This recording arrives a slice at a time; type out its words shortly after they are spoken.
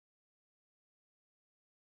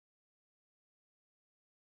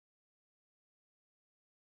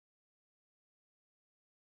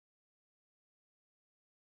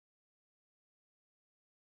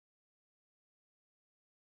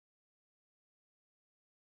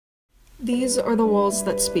These are the walls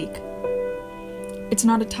that speak. It's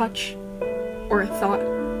not a touch or a thought,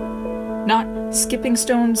 not skipping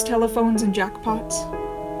stones, telephones, and jackpots.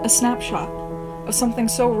 A snapshot of something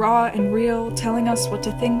so raw and real, telling us what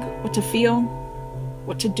to think, what to feel,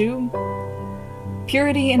 what to do.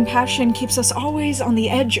 Purity and passion keeps us always on the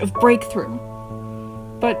edge of breakthrough.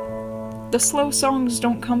 But the slow songs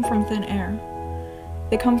don't come from thin air.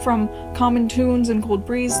 They come from common tunes and cold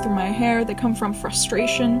breeze through my hair. They come from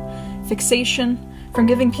frustration, fixation, from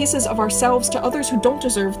giving pieces of ourselves to others who don't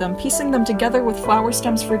deserve them, piecing them together with flower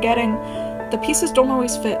stems, forgetting the pieces don't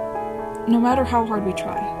always fit, no matter how hard we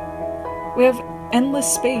try. We have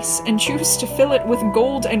endless space and choose to fill it with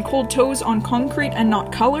gold and cold toes on concrete and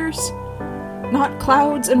not colors, not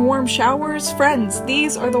clouds and warm showers. Friends,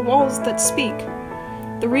 these are the walls that speak.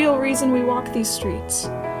 The real reason we walk these streets.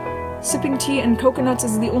 Sipping tea and coconuts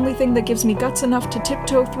is the only thing that gives me guts enough to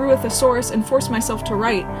tiptoe through a thesaurus and force myself to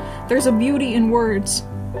write. There's a beauty in words,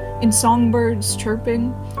 in songbirds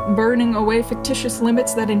chirping, burning away fictitious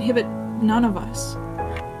limits that inhibit none of us.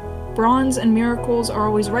 Bronze and miracles are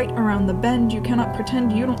always right around the bend. You cannot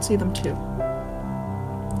pretend you don't see them too.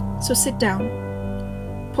 So sit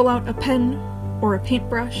down, pull out a pen or a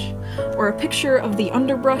paintbrush, or a picture of the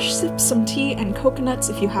underbrush, sip some tea and coconuts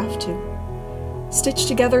if you have to. Stitch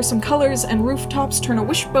together some colors and rooftops, turn a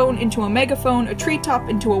wishbone into a megaphone, a treetop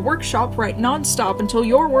into a workshop, write non-stop until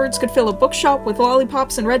your words could fill a bookshop with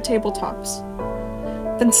lollipops and red tabletops.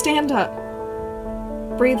 Then stand up,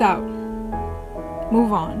 breathe out,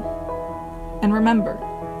 move on, and remember,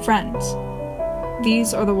 friends,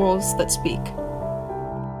 these are the walls that speak.